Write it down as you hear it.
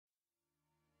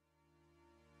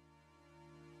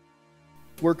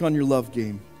work on your love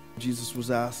game. Jesus was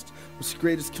asked, what's the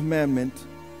greatest commandment?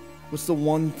 What's the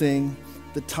one thing,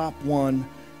 the top one?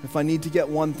 If I need to get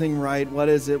one thing right, what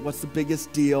is it? What's the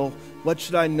biggest deal? What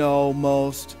should I know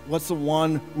most? What's the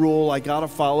one rule I got to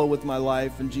follow with my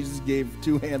life? And Jesus gave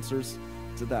 2 answers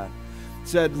to that. He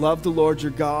said, love the Lord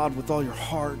your God with all your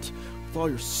heart, with all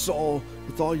your soul,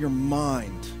 with all your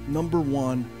mind. Number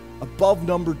 1. Above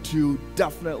number 2,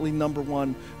 definitely number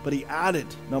 1, but he added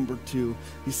number 2.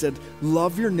 He said,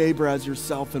 love your neighbor as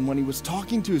yourself. And when he was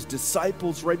talking to his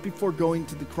disciples right before going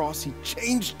to the cross, he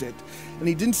changed it. And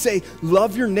he didn't say,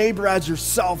 love your neighbor as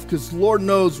yourself, because Lord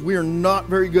knows we are not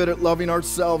very good at loving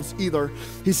ourselves either.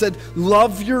 He said,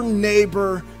 love your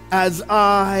neighbor as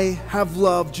I have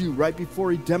loved you, right before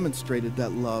he demonstrated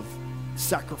that love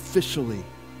sacrificially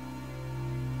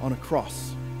on a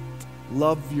cross.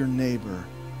 Love your neighbor.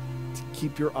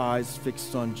 Keep your eyes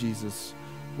fixed on Jesus.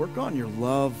 Work on your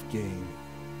love game.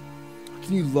 How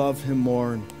can you love him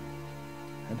more?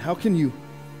 And how can you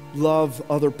love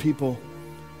other people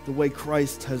the way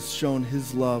Christ has shown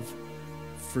his love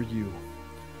for you?